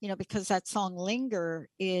 because that song Linger,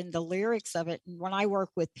 in the lyrics of it. And when I work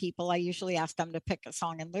with people, I usually ask them to pick a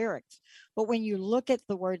song and lyrics. But when you look at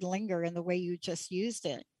the word linger and the way you just used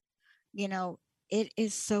it, it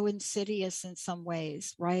is so insidious in some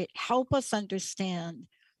ways, right? Help us understand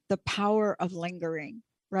the power of lingering,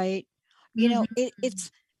 right?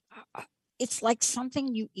 It's like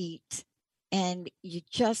something you eat and you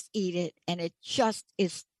just eat it and it just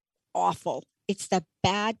is awful. It's that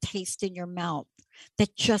bad taste in your mouth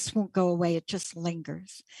that just won't go away. It just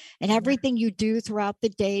lingers. And everything you do throughout the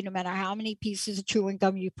day, no matter how many pieces of chewing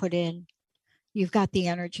gum you put in, you've got the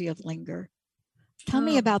energy of linger. Tell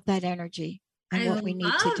me about that energy. and what we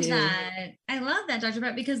need to do. I love that, Dr.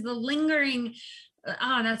 Brett, because the lingering,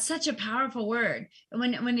 that's such a powerful word.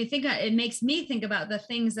 When you think it makes me think about the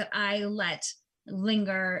things that I let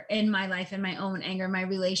linger in my life, in my own anger, my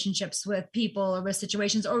relationships with people or with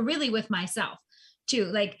situations, or really with myself too.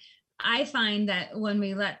 Like, I find that when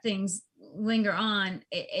we let things linger on,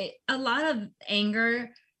 a lot of anger,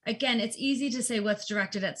 again, it's easy to say what's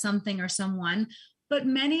directed at something or someone, but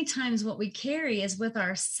many times what we carry is with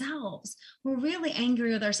ourselves. We're really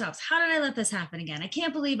angry with ourselves. How did I let this happen again? I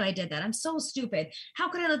can't believe I did that. I'm so stupid. How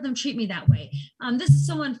could I let them treat me that way? This is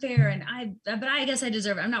so unfair. And but I guess I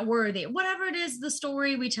deserve it. I'm not worthy. Whatever it is, the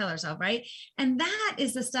story we tell ourselves, right? And that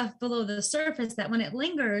is the stuff below the surface that when it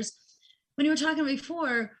lingers, when you were talking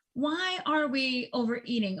before, why are we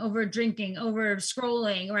overeating, over drinking, over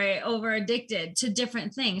scrolling, right? Over addicted to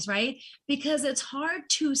different things, right? Because it's hard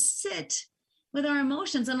to sit with our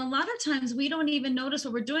emotions. And a lot of times we don't even notice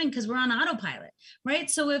what we're doing because we're on autopilot, right?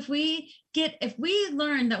 So if we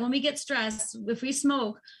learn that when we get stressed, if we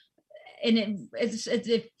smoke, and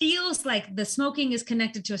it feels like the smoking is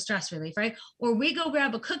connected to a stress relief, right? Or we go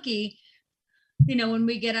grab a cookie, when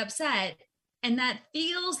we get upset, and that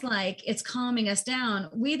feels like it's calming us down,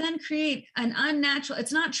 we then create an unnatural,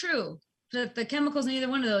 it's not true that the chemicals in either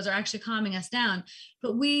one of those are actually calming us down,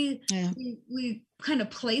 but we kind of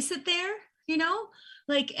place it there,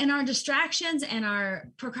 like in our distractions and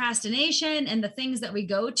our procrastination and the things that we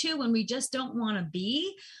go to when we just don't want to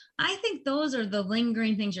be. I think those are the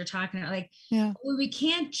lingering things you're talking about. Like, we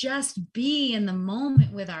can't just be in the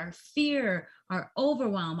moment with our fear, our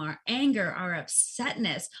overwhelm, our anger, our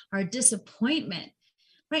upsetness, our disappointment,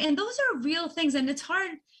 right? And those are real things. And it's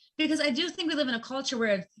hard because I do think we live in a culture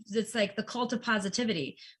where it's like the cult of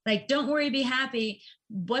positivity. Like, don't worry, be happy.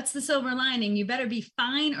 What's the silver lining? You better be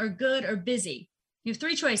fine or good or busy. You have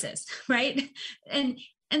 3 choices, right?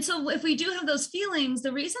 And so if we do have those feelings,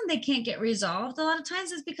 the reason they can't get resolved a lot of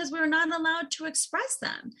times is because we're not allowed to express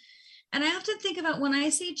them. And I often think about when I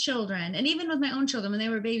see children, and even with my own children when they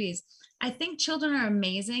were babies, I think children are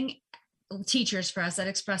amazing teachers for us at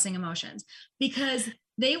expressing emotions, because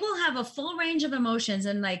they will have a full range of emotions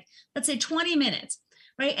in, like, let's say 20 minutes,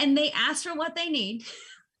 right? And they ask for what they need.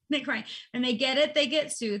 They cry and they get it. They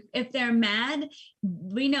get soothed. If they're mad,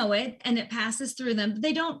 we know it and it passes through them.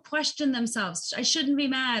 They don't question themselves. I shouldn't be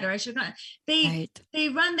mad, or I should not. They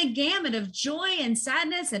run the gamut of joy and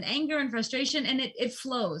sadness and anger and frustration, and it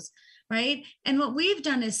flows, right? And what we've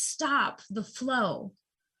done is stop the flow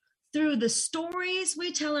through the stories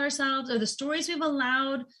we tell ourselves, or the stories we've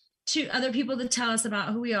allowed to other people to tell us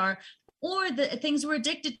about who we are, or the things we're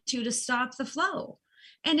addicted to stop the flow.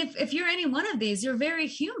 And if you're any one of these, you're very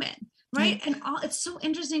human, right? And it's so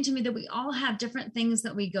interesting to me that we all have different things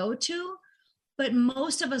that we go to, but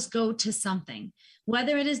most of us go to something,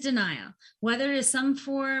 whether it is denial, whether it is some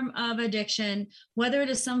form of addiction, whether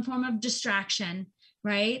it is some form of distraction,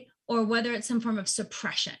 right? Or whether it's some form of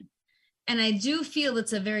suppression. And I do feel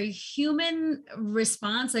it's a very human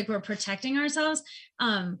response, like we're protecting ourselves.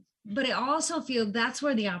 But I also feel that's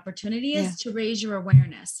where the opportunity is to raise your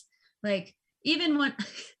awareness. Like, even when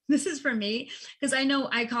this is for me, because I know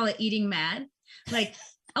I call it eating mad. Like,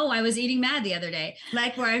 I was eating mad the other day,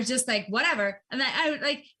 like where I was just like, whatever. And I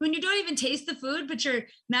like when you don't even taste the food, but you're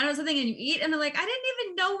mad about something and you eat, and I'm like, I didn't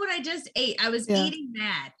even know what I just ate. I was eating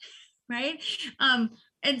mad. Right.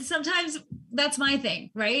 And sometimes that's my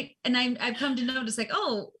thing. Right. And I've come to notice, like,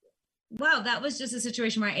 oh, wow, that was just a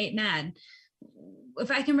situation where I ate mad.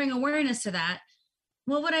 If I can bring awareness to that,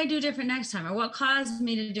 what would I do different next time? Or what caused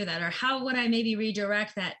me to do that? Or how would I maybe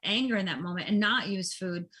redirect that anger in that moment and not use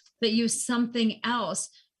food, but use something else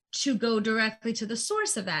to go directly to the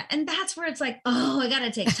source of that? And that's where it's like, I got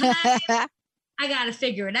to take time. I got to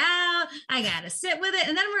figure it out. I got to sit with it.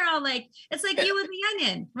 And then we're all like, it's like you with the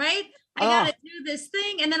onion, right? I got to do this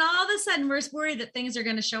thing. And then all of a sudden we're worried that things are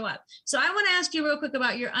going to show up. So I want to ask you real quick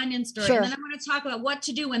about your onion story. And then I want to talk about what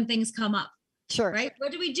to do when things come up. Sure. Right.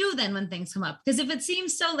 What do we do then when things come up? Because if it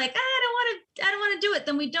seems so like, I don't want to do it,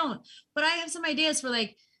 then we don't. But I have some ideas for,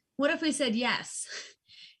 like, what if we said yes?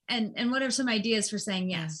 And what are some ideas for saying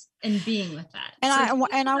yes and being with that?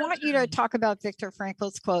 And I want you to talk about Viktor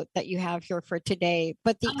Frankl's quote that you have here for today.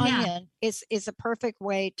 But the onion is a perfect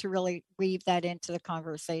way to really weave that into the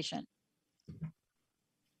conversation.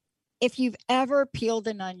 If you've ever peeled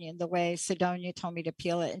an onion the way Sidonia told me to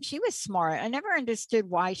peel it, and she was smart, I never understood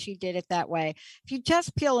why she did it that way. If you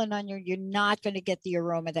just peel an onion, you're not going to get the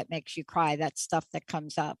aroma that makes you cry, that stuff that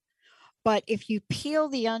comes up. But if you peel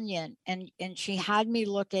the onion, and she had me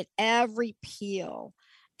look at every peel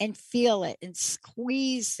and feel it and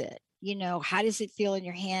squeeze it, how does it feel in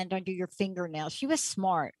your hand, under your fingernails? She was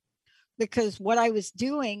smart. because what I was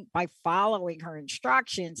doing by following her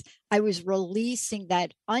instructions, I was releasing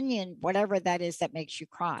that onion, whatever that is that makes you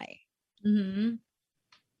cry. Mm-hmm.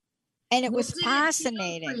 And it What was did it do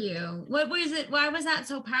fascinating. for you? What was it? Why was that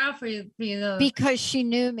so powerful for you though? Because she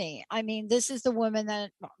knew me. I mean, this is the woman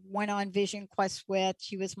that went on Vision Quest with.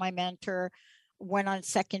 She was my mentor, went on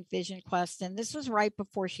second Vision Quest. And this was right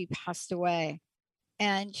before she passed away.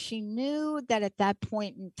 And she knew that at that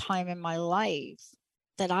point in time in my life,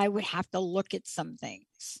 that I would have to look at some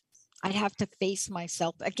things. I'd have to face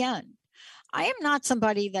myself again. I am not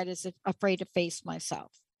somebody that is afraid to face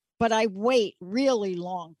myself, but I wait really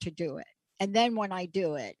long to do it. And then when I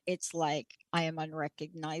do it, it's like I am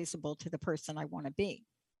unrecognizable to the person I want to be.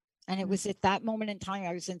 And it was at that moment in time,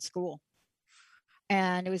 I was in school.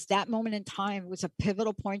 And it was that moment in time, it was a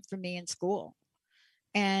pivotal point for me in school.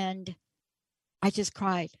 And I just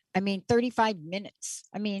cried. I mean, 35 minutes.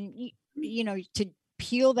 I mean, you know, to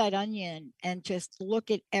peel that onion and just look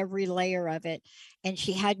at every layer of it. And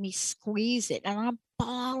she had me squeeze it and I'm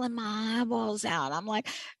bawling my eyeballs out. I'm like,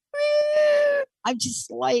 I'm just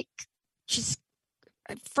like,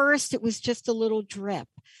 at first it was just a little drip.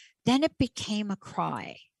 Then it became a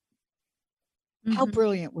cry. Mm-hmm. How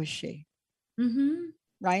brilliant was she? Mm-hmm.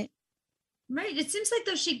 Right? Right. It seems like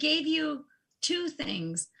though she gave you two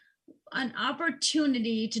things, an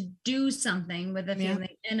opportunity to do something with a feeling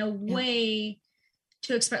and a way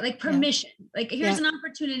to express, like permission, like here's an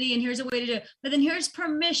opportunity and here's a way to do it. But then here's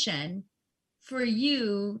permission for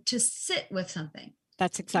you to sit with something.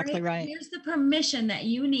 That's exactly right. Here's the permission that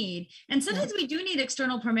you need. And sometimes we do need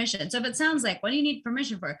external permission. So if it sounds like, what do you need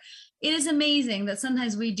permission for? It is amazing that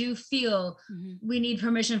sometimes we do feel we need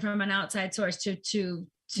permission from an outside source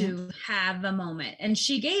to have a moment. And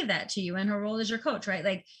she gave that to you in her role as your coach, right?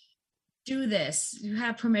 Like, do this. You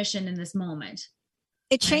have permission in this moment.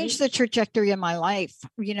 It changed the trajectory of my life,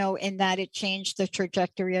 you know, in that it changed the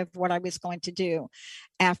trajectory of what I was going to do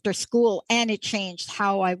after school. And it changed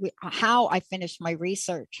how I finished my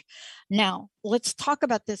research. Now, let's talk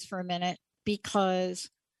about this for a minute, because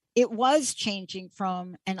it was changing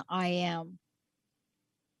from an I am.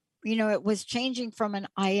 You know, it was changing from an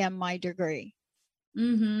I am my degree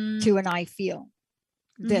to an I feel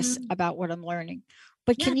this about what I'm learning.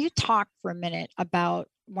 But can you talk for a minute about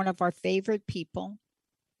one of our favorite people?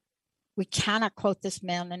 We cannot quote this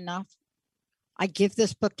man enough. I give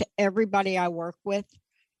this book to everybody I work with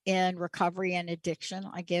in recovery and addiction.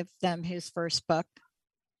 I give them his first book.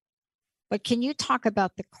 But can you talk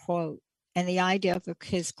about the quote and the idea of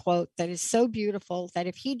his quote that is so beautiful that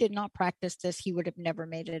if he did not practice this, he would have never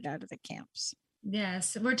made it out of the camps?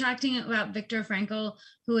 Yes, we're talking about Viktor Frankl,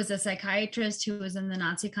 who was a psychiatrist who was in the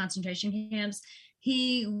Nazi concentration camps.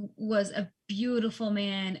 He was a beautiful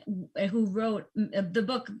man who wrote the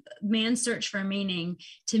book, Man's Search for Meaning.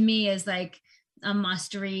 To me is like a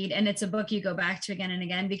must read. And it's a book you go back to again and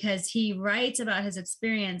again, because he writes about his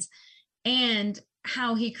experience and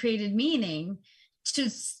how he created meaning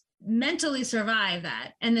to mentally survive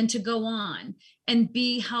that and then to go on and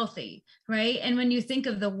be healthy, right? And when you think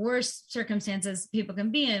of the worst circumstances people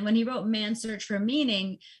can be in, when he wrote Man's Search for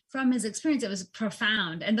Meaning, from his experience, it was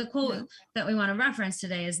profound. And the quote that we want to reference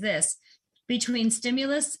today is this: between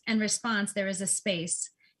stimulus and response, there is a space.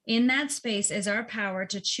 In that space is our power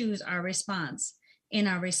to choose our response. In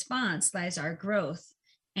our response lies our growth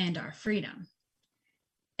and our freedom.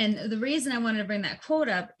 And the reason I wanted to bring that quote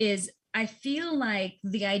up is I feel like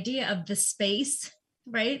the idea of the space,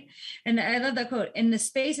 right? And I love that quote. In the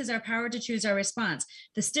space is our power to choose our response.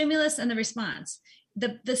 The stimulus and the response.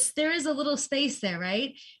 There is a little space there,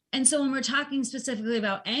 right? And so when we're talking specifically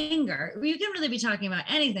about anger, you can really be talking about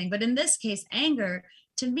anything, but in this case, anger,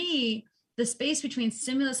 to me, the space between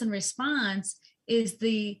stimulus and response is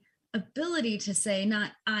the ability to say,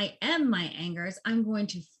 not I am my angers, I'm going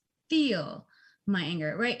to feel my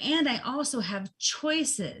anger, right? And I also have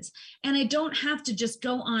choices, and I don't have to just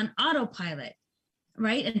go on autopilot,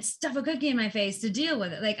 right? And stuff a cookie in my face to deal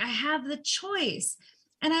with it. Like, I have the choice,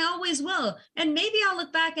 and I always will. And maybe I'll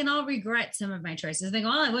look back and I'll regret some of my choices. Think,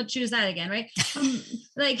 well, I would choose that again, right?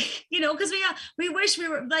 Like, you know, because we wish we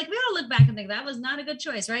were like, we all look back and think that was not a good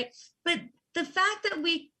choice, right? But the fact that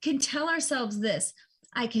we can tell ourselves this,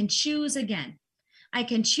 I can choose again. I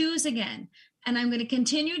can choose again. And I'm going to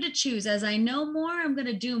continue to choose. As I know more, I'm going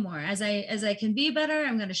to do more. As I can be better,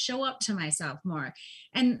 I'm going to show up to myself more.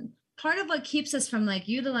 And part of what keeps us from like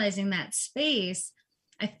utilizing that space,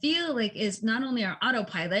 I feel like, is not only our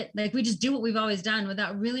autopilot, like we just do what we've always done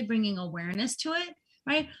without really bringing awareness to it,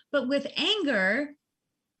 right? But with anger,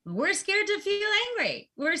 we're scared to feel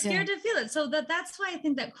angry. We're scared to feel it. So that's why I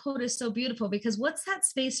think that quote is so beautiful, because what's that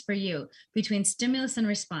space for you between stimulus and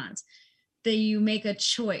response? that you make a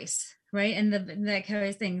choice, right? And that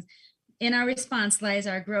carries things. In our response lies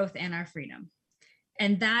our growth and our freedom.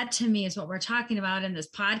 And that to me is what we're talking about in this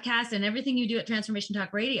podcast and everything you do at Transformation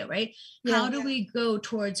Talk Radio, right? Yeah. How do we go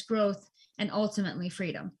towards growth and ultimately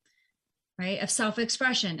freedom, right? Of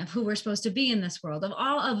self-expression, of who we're supposed to be in this world,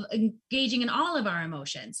 of engaging in all of our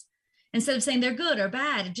emotions, instead of saying they're good or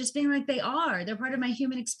bad, just being like they are. They're part of my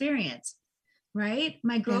human experience, right?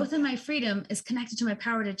 My growth and my freedom is connected to my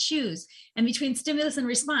power to choose. And between stimulus and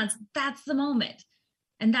response, that's the moment.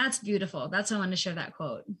 And that's beautiful. That's why I wanted to share that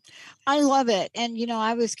quote. I love it. And,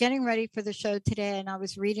 I was getting ready for the show today and I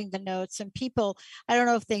was reading the notes, and people, I don't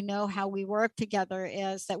know if they know how we work together,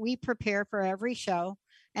 is that we prepare for every show.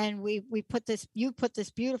 And you put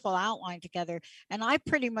this beautiful outline together, and I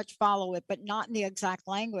pretty much follow it, but not in the exact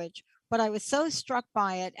language. But I was so struck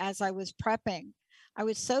by it as I was prepping. I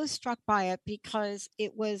was so struck by it because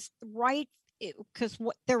it was right, because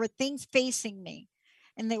there were things facing me.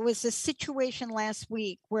 And there was a situation last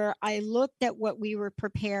week where I looked at what we were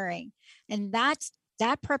preparing, and that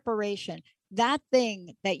preparation, that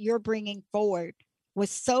thing that you're bringing forward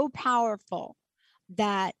was so powerful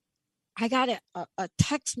that I got a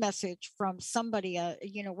text message from somebody,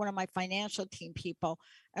 one of my financial team people.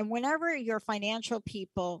 And whenever your financial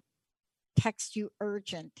people text you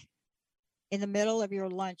urgent in the middle of your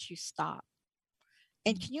lunch, you stop.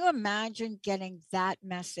 And can you imagine getting that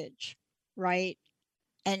message, right?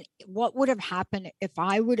 And what would have happened if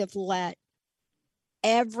I would have let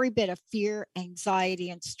every bit of fear,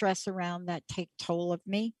 anxiety, and stress around that take toll of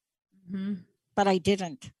me? Mm-hmm. But I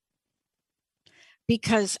didn't.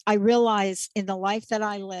 Because I realized in the life that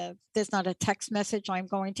I live, there's not a text message I'm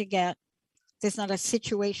going to get. There's not a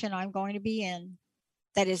situation I'm going to be in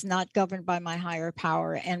that is not governed by my higher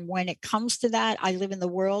power. And when it comes to that, I live in the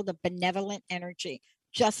world of benevolent energy,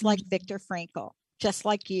 just like Viktor Frankl, just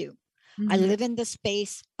like you. I live in the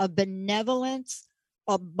space of benevolence,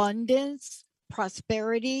 abundance,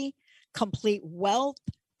 prosperity, complete wealth.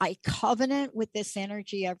 I covenant with this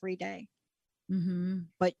energy every day.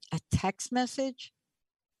 But a text message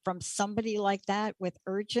from somebody like that with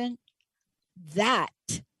urgent, that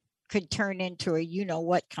could turn into a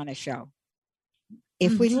what kind of show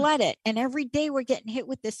if we let it. And every day we're getting hit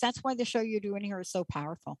with this. That's why the show you're doing here is so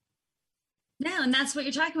powerful. No, and that's what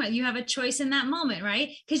you're talking about. You have a choice in that moment,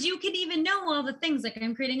 right? Because you could even know all the things like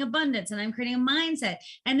I'm creating abundance and I'm creating a mindset.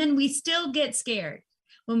 And then we still get scared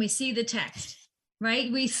when we see the text,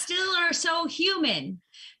 right? We still are so human,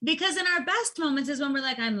 because in our best moments is when we're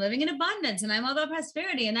like, I'm living in abundance and I'm all about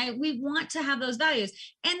prosperity. And we want to have those values.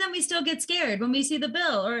 And then we still get scared when we see the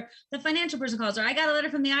bill or the financial person calls, or I got a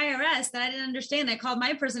letter from the IRS that I didn't understand. I called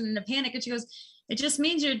my person in a panic and she goes, it just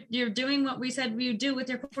means you're doing what we said we do with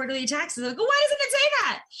your quarterly taxes. Like, why doesn't it say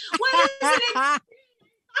that? Why doesn't it?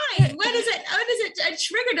 Fine. What is it? I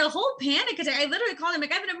triggered a whole panic because I literally called him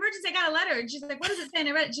like, I have an emergency. I got a letter. And she's like, what does it say? And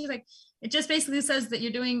I read it. She's like, it just basically says that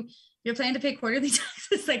you're planning to pay quarterly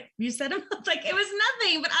taxes. Like you said, like it was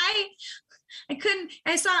nothing, but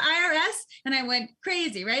I saw IRS and I went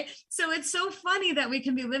crazy, right? So it's so funny that we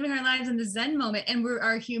can be living our lives in the Zen moment and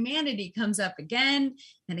our humanity comes up again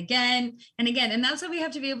and again and again. And that's why we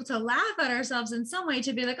have to be able to laugh at ourselves in some way,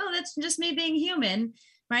 to be like, oh, that's just me being human,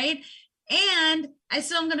 right? And I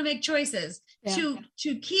still am going to make choices to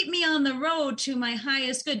keep me on the road to my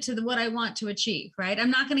highest good, to what I want to achieve, right?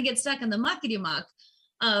 I'm not going to get stuck in the muckety muck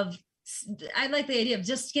of, I like the idea of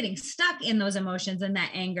just getting stuck in those emotions and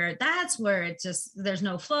that anger. That's where it's just, there's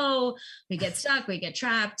no flow. We get stuck, we get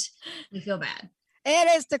trapped, we feel bad.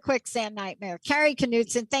 It is the quicksand nightmare. Carrie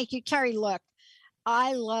Knudsen, thank you. Carrie, look,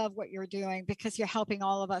 I love what you're doing because you're helping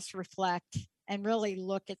all of us reflect and really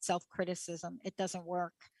look at self-criticism. It doesn't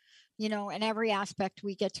work. In every aspect,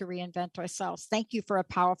 we get to reinvent ourselves. Thank you for a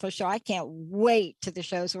powerful show. I can't wait to the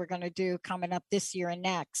shows we're going to do coming up this year and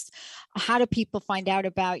next. How do people find out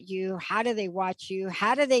about you? How do they watch you?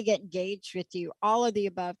 How do they get engaged with you? All of the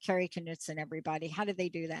above. Carrie Knudsen, everybody. How do they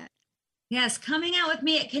do that? Yes, coming out with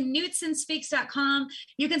me at KnudsonSpeaks.com.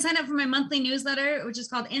 You can sign up for my monthly newsletter, which is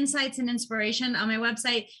called Insights and Inspiration, on my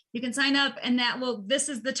website. You can sign up, and this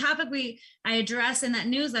is the topic I address in that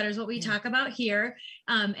newsletter, is what we talk about here.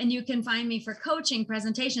 And you can find me for coaching,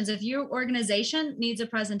 presentations. If your organization needs a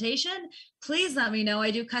presentation, please let me know.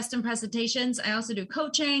 I do custom presentations. I also do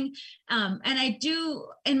coaching. And I do,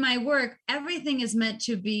 in my work, everything is meant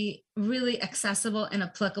to be really accessible and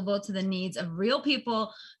applicable to the needs of real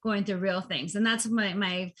people going through real things. And that's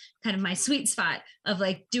my kind of my sweet spot of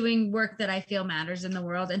like doing work that I feel matters in the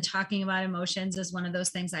world, and talking about emotions is one of those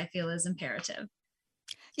things I feel is imperative.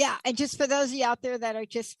 Yeah. And just for those of you out there that I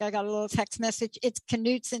got a little text message, it's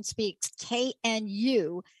Knudsen Speaks,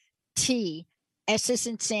 KNUDSEN S as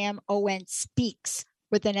in Sam, O-N, speaks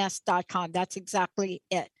with an S.com. That's exactly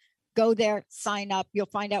it. Go there, sign up. You'll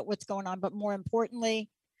find out what's going on. But more importantly,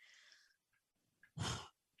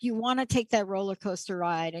 you want to take that roller coaster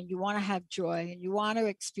ride and you want to have joy and you want to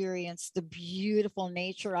experience the beautiful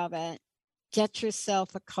nature of it. Get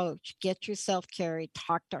yourself a coach. Get yourself Carrie.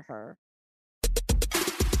 Talk to her.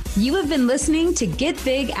 You have been listening to Get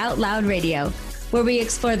Big Out Loud Radio, where we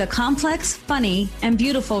explore the complex, funny, and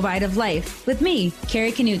beautiful ride of life with me,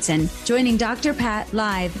 Carrie Knutson, joining Dr. Pat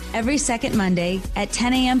live every second Monday at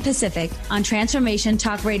 10 a.m. Pacific on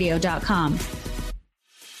TransformationTalkRadio.com.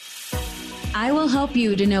 I will help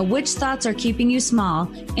you to know which thoughts are keeping you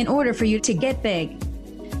small in order for you to get big.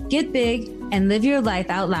 Get big and live your life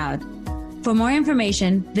out loud. For more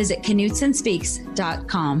information, visit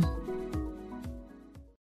KnutsonSpeaks.com.